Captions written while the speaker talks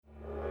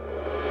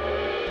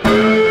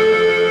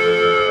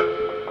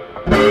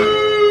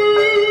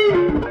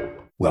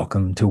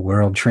Welcome to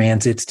World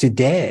Transits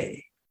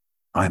Today.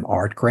 I'm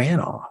Art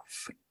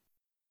Granoff.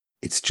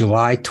 It's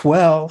July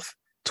 12th,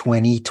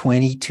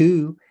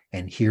 2022,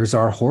 and here's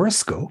our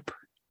horoscope.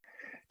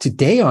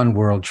 Today on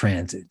World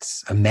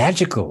Transits, a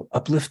magical,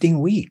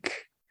 uplifting week.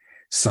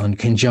 Sun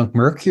conjunct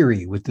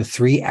Mercury with the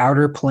three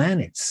outer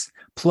planets,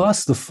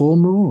 plus the full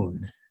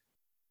moon.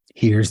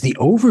 Here's the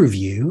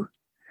overview.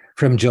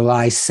 From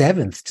July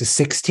 7th to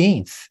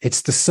 16th,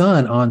 it's the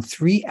Sun on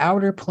three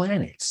outer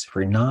planets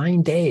for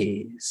 9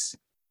 days.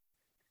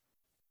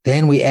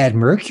 Then we add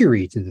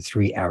Mercury to the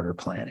three outer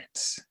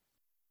planets.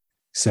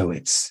 So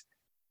it's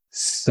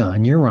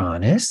Sun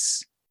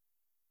Uranus,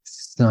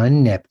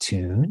 Sun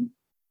Neptune,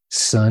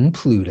 Sun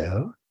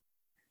Pluto.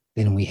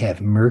 Then we have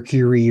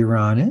Mercury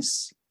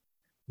Uranus,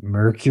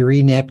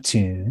 Mercury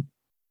Neptune,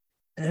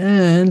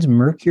 and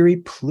Mercury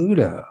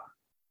Pluto.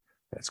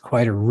 That's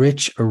quite a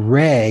rich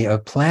array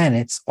of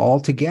planets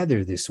all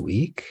together this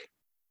week.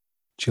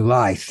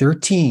 July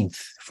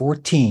 13th,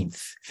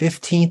 14th,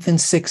 15th, and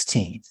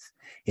 16th.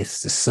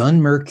 It's the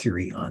Sun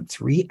Mercury on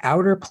three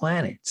outer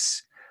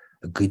planets.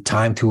 A good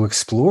time to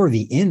explore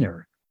the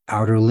inner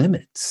outer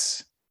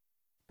limits.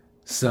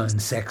 Sun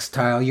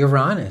sextile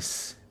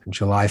Uranus from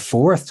July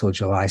 4th till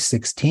July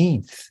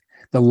 16th.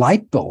 The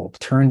light bulb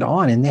turned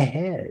on in the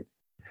head.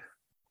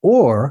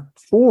 Or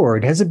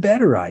Ford has a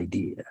better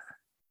idea.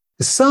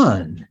 The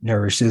Sun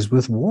nourishes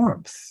with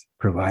warmth,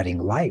 providing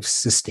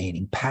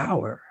life-sustaining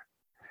power.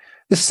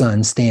 The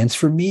Sun stands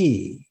for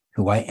me,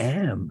 who I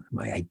am,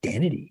 my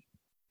identity,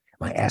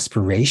 my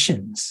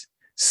aspirations,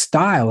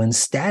 style and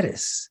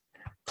status,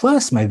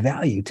 plus my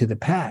value to the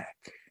pack.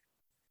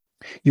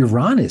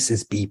 Uranus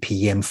is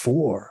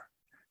BPM4,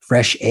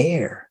 fresh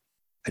air,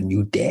 a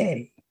new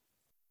day,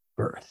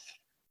 birth.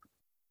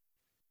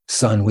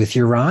 Sun with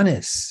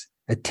Uranus,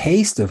 a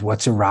taste of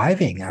what's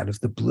arriving out of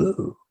the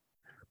blue,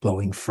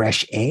 blowing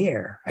fresh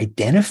air,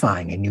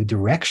 identifying a new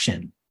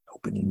direction,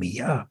 opening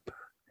me up,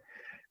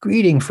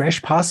 greeting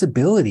fresh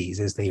possibilities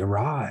as they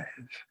arrive.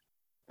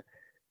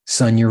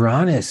 Sun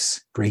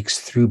Uranus breaks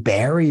through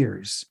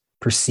barriers,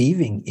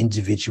 perceiving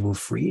individual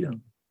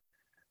freedom,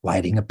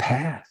 lighting a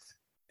path.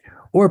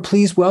 Or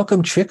please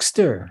welcome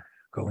Trickster,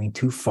 going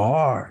too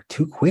far,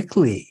 too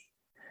quickly,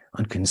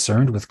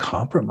 unconcerned with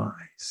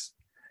compromise,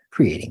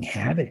 creating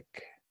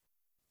havoc.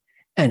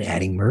 And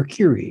adding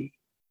Mercury,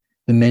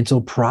 the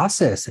mental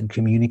process and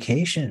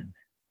communication.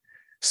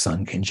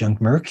 Sun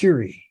conjunct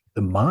Mercury,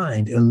 the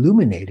mind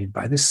illuminated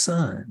by the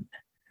sun,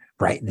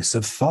 brightness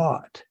of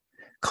thought,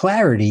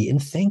 clarity in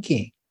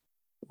thinking,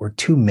 or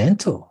too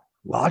mental,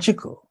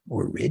 logical,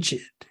 or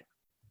rigid.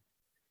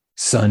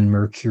 Sun,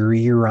 Mercury,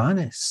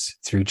 Uranus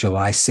through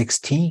July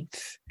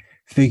 16th,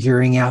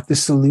 figuring out the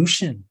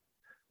solution,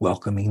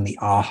 welcoming the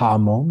aha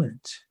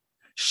moment,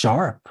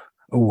 sharp,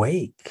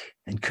 awake,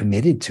 and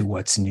committed to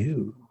what's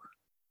new.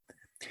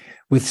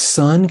 With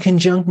Sun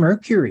conjunct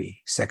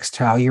Mercury,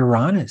 sextile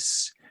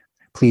Uranus,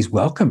 please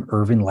welcome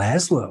Ervin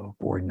Laszlo,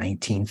 born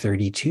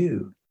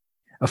 1932,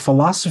 a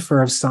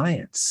philosopher of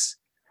science,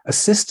 a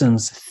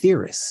systems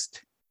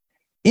theorist,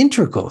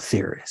 integral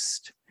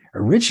theorist,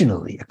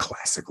 originally a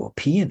classical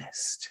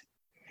pianist.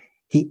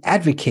 He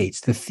advocates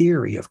the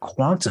theory of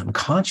quantum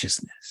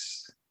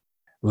consciousness.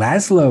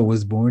 Laszlo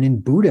was born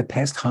in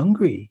Budapest,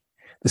 Hungary,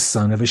 the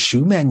son of a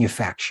shoe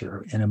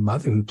manufacturer and a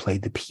mother who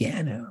played the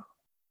piano.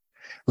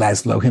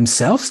 Laszlo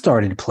himself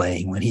started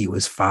playing when he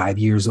was 5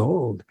 years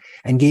old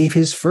and gave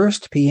his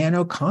first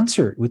piano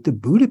concert with the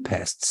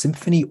Budapest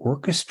Symphony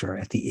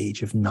Orchestra at the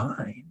age of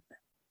 9.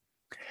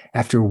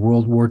 After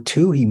World War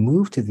II, he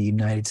moved to the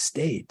United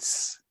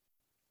States.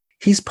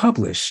 He's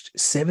published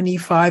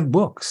 75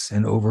 books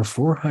and over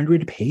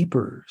 400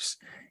 papers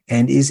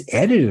and is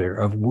editor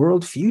of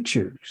World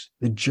Futures,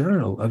 the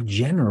Journal of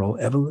General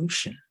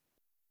Evolution.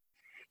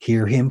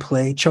 Hear him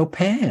play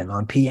Chopin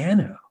on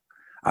piano.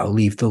 I'll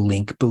leave the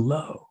link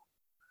below.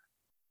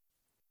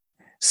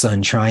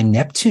 Sun trine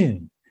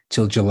Neptune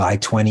till July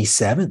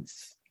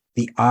 27th,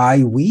 the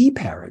I-we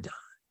paradigm.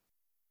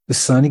 The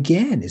Sun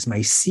again is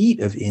my seat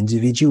of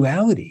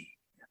individuality.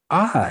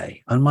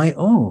 I on my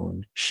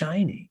own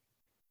shining.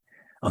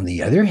 On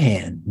the other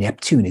hand,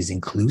 Neptune is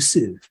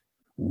inclusive.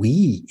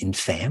 We in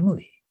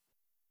family.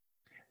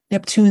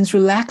 Neptune's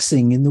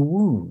relaxing in the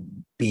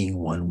womb, being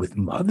one with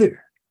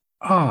mother.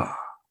 Ah.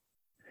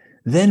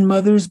 Then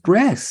mother's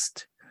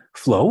breast,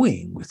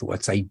 flowing with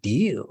what's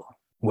ideal,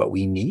 what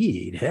we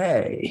need.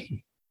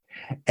 Hey.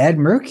 Add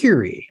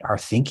Mercury, our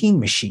thinking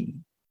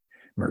machine.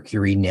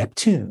 Mercury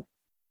Neptune,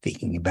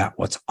 thinking about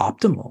what's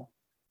optimal,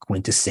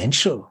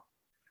 quintessential,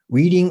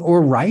 reading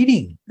or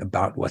writing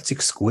about what's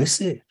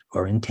exquisite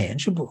or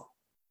intangible,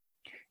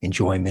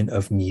 enjoyment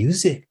of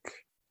music,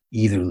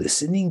 either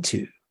listening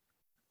to,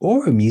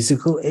 or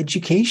musical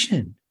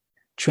education,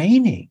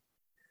 training,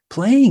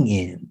 playing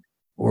in,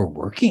 or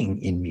working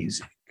in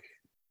music,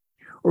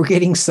 or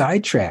getting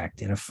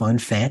sidetracked in a fun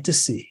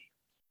fantasy,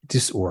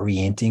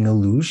 disorienting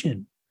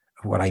illusion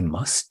of what I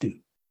must do.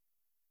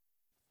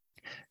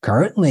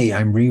 Currently,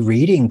 I'm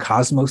rereading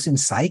Cosmos and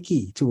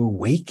Psyche to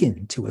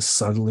awaken to a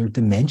subtler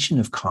dimension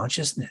of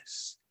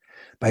consciousness,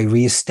 by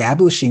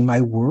reestablishing my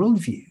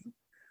worldview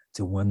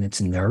to one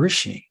that's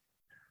nourishing,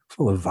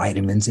 full of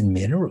vitamins and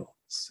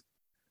minerals,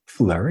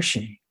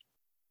 flourishing.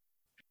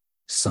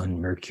 Sun,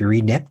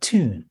 Mercury,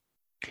 Neptune,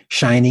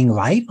 shining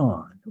light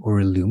on or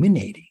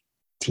illuminating,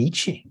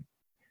 teaching,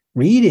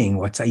 reading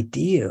what's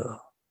ideal.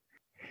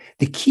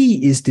 The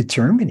key is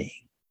determining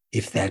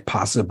if that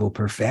possible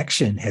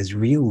perfection has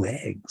real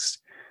legs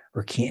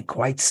or can't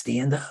quite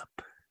stand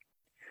up.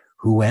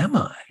 Who am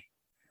I?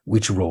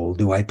 Which role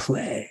do I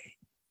play?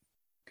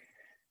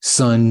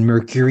 Sun,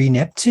 Mercury,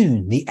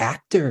 Neptune, the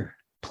actor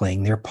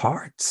playing their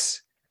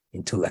parts,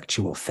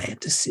 intellectual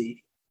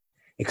fantasy,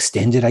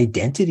 extended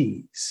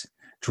identities,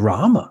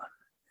 drama.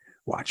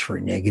 Watch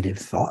for negative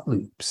thought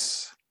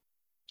loops.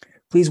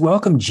 Please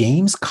welcome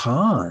James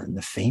Caan,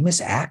 the famous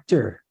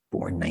actor,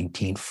 born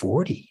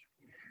 1940.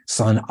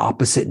 Sun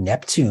opposite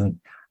Neptune,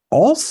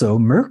 also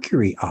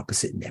Mercury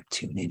opposite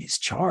Neptune in his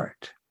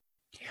chart.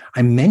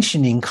 I'm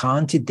mentioning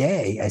Caan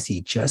today as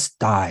he just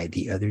died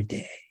the other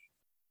day.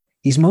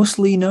 He's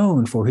mostly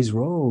known for his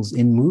roles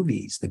in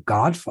movies The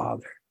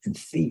Godfather and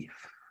Thief.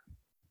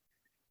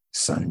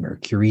 Sun,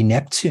 Mercury,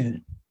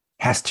 Neptune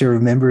has to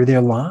remember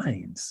their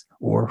lines,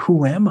 or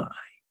who am I?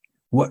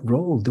 What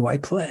role do I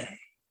play?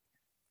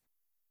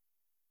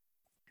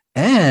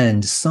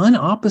 And Sun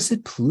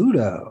opposite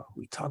Pluto.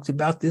 We talked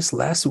about this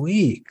last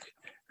week,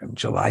 from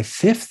July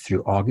 5th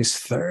through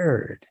August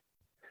 3rd.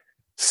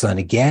 Sun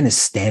again is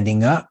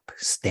standing up,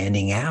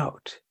 standing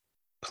out.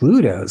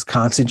 Pluto's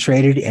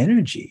concentrated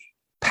energy,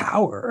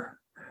 power,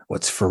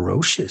 what's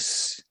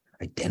ferocious,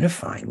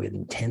 identifying with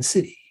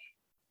intensity.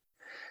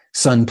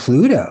 Sun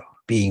Pluto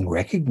being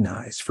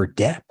recognized for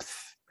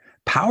depth,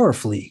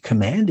 powerfully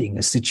commanding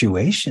a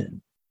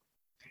situation,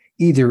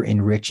 either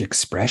in rich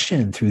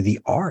expression through the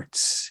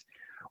arts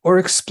or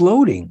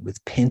exploding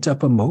with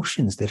pent-up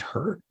emotions that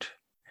hurt,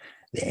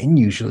 then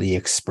usually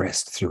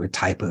expressed through a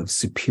type of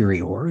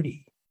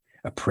superiority,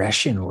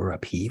 oppression, or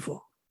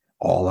upheaval.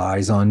 All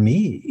eyes on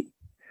me.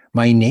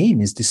 My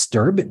name is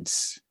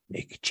Disturbance.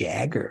 Mick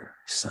Jagger,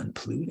 Sun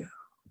Pluto.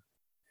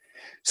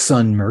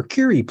 Sun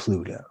Mercury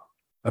Pluto,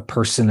 a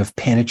person of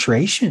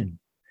penetration,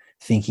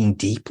 thinking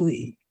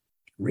deeply,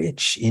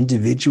 rich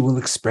individual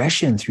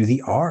expression through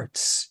the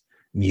arts,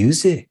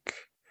 music,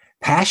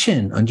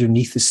 passion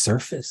underneath the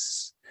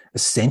surface, a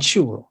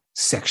sensual,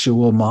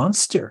 sexual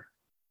monster.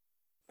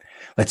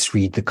 Let's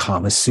read the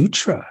Kama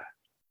Sutra.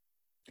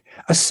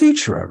 A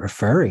sutra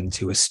referring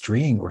to a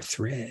string or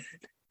thread.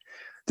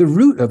 The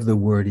root of the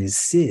word is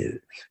siv,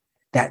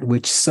 that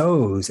which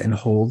sews and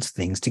holds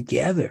things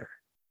together.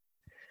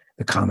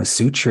 The Kama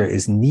Sutra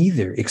is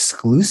neither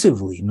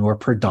exclusively nor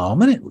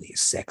predominantly a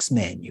sex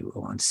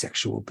manual on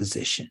sexual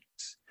positions,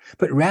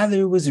 but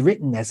rather was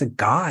written as a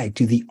guide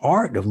to the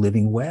art of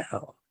living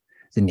well,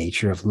 the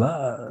nature of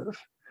love,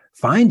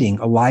 finding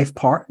a life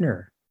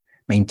partner,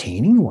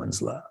 maintaining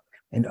one's love,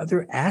 and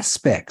other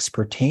aspects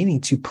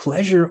pertaining to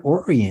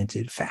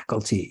pleasure-oriented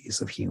faculties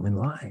of human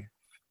life.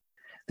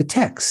 The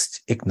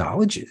text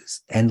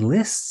acknowledges and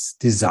lists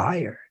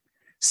desire,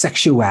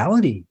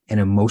 sexuality, and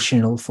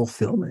emotional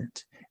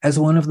fulfillment as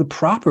one of the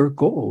proper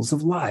goals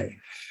of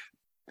life.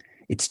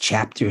 Its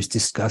chapters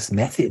discuss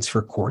methods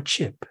for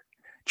courtship,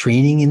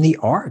 training in the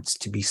arts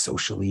to be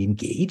socially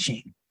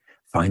engaging,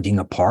 finding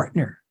a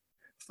partner,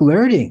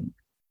 flirting,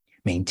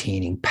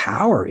 maintaining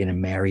power in a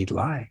married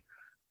life,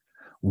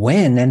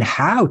 when and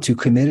how to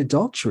commit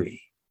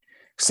adultery,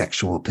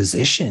 sexual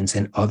positions,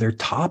 and other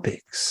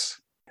topics.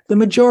 The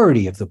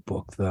majority of the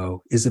book,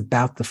 though, is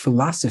about the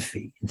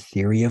philosophy and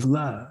theory of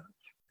love,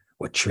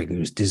 what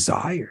triggers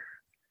desire,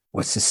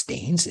 what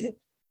sustains it,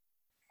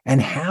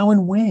 and how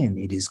and when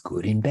it is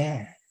good and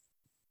bad.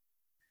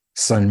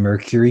 Sun,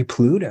 Mercury,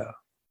 Pluto,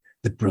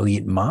 the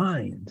brilliant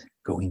mind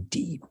going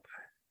deep.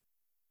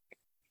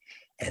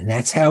 And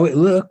that's how it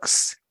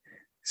looks.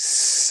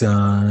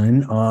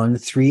 Sun on the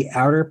three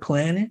outer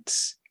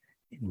planets,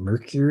 and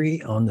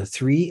Mercury on the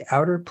three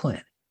outer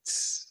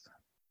planets.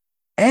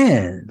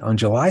 And on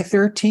July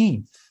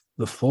 13th,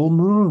 the full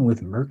moon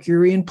with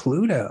Mercury and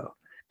Pluto,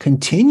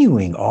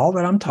 continuing all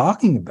that I'm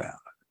talking about.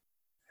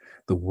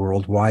 The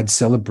worldwide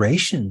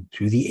celebration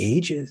through the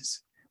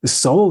ages, the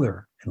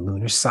solar and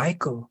lunar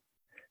cycle,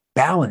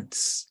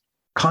 balance,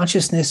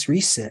 consciousness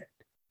reset,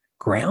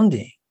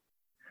 grounding.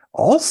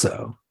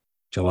 Also,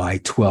 July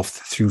 12th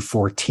through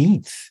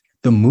 14th,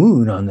 the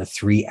moon on the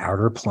three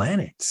outer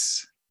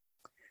planets.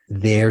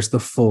 There's the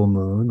full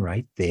moon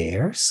right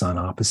there, sun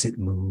opposite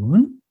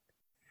moon,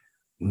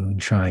 moon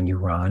trine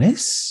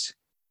Uranus,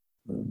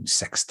 moon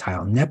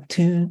sextile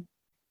Neptune,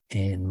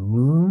 and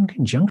moon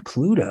conjunct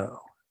Pluto.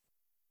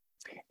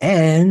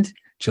 And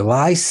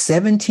July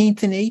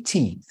 17th and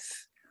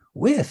 18th,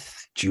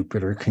 with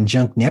Jupiter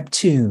conjunct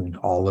Neptune,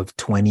 all of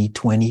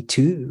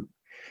 2022,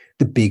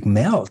 the big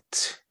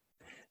melt.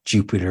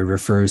 Jupiter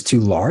refers to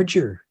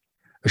larger,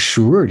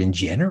 assured, and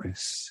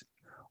generous,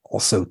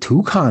 also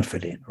too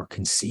confident or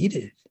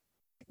conceited.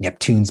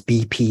 Neptune's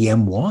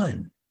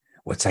BPM1,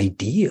 what's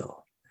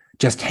ideal,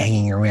 just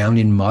hanging around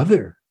in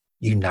mother,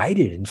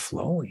 united and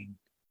flowing.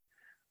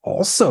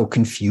 also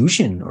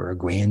confusion or a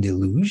grand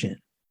illusion.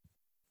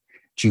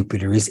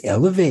 Jupiter is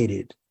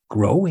elevated,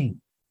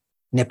 growing.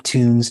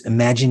 Neptune's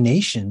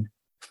imagination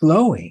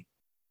flowing.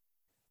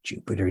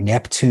 Jupiter,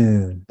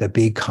 Neptune, the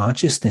big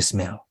consciousness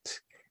melt,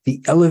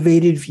 the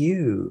elevated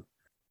view.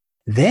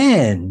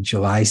 Then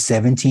July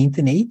 17th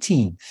and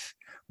 18th,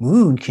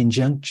 Moon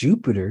conjunct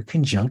Jupiter,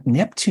 conjunct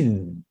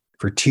Neptune.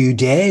 For 2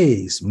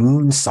 days,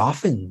 Moon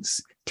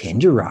softens,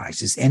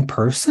 tenderizes, and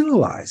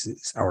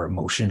personalizes our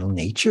emotional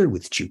nature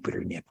with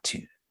Jupiter,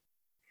 Neptune.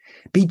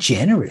 Be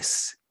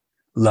generous,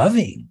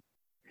 loving,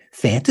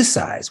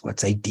 fantasize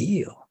what's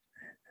ideal.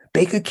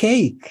 Bake a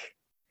cake.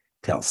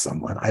 Tell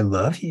someone, I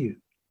love you.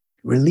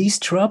 Release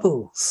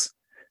troubles.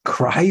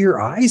 Cry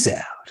your eyes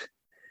out.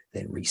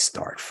 Then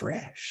restart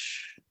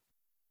fresh.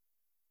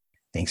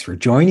 Thanks for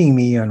joining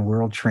me on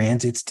World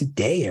Transits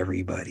today,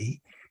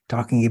 everybody.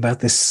 Talking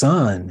about the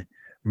Sun,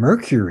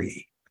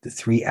 Mercury, the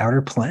 3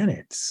 outer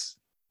planets.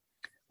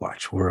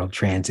 Watch World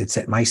Transits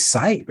at my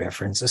site,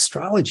 Reference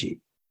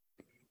Astrology.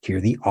 Hear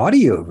the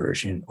audio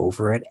version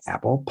over at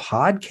Apple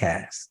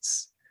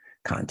Podcasts.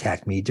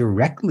 Contact me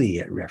directly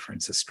at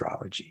Reference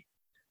Astrology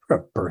for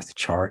a birth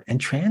chart and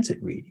transit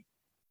reading,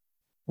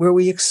 where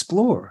we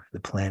explore the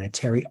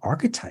planetary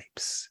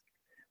archetypes,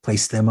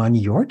 place them on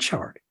your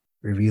chart,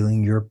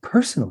 revealing your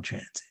personal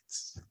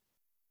transits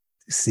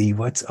to see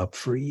what's up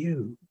for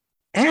you,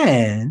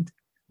 and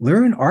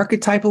learn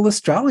archetypal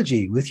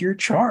astrology with your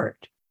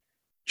chart.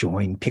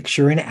 Join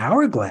Picture and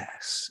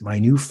Hourglass, my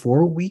new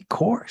 4-week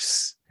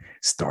course,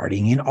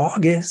 starting in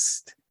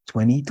August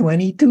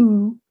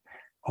 2022.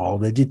 All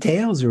the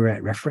details are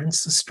at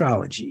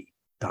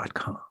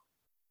referenceastrology.com.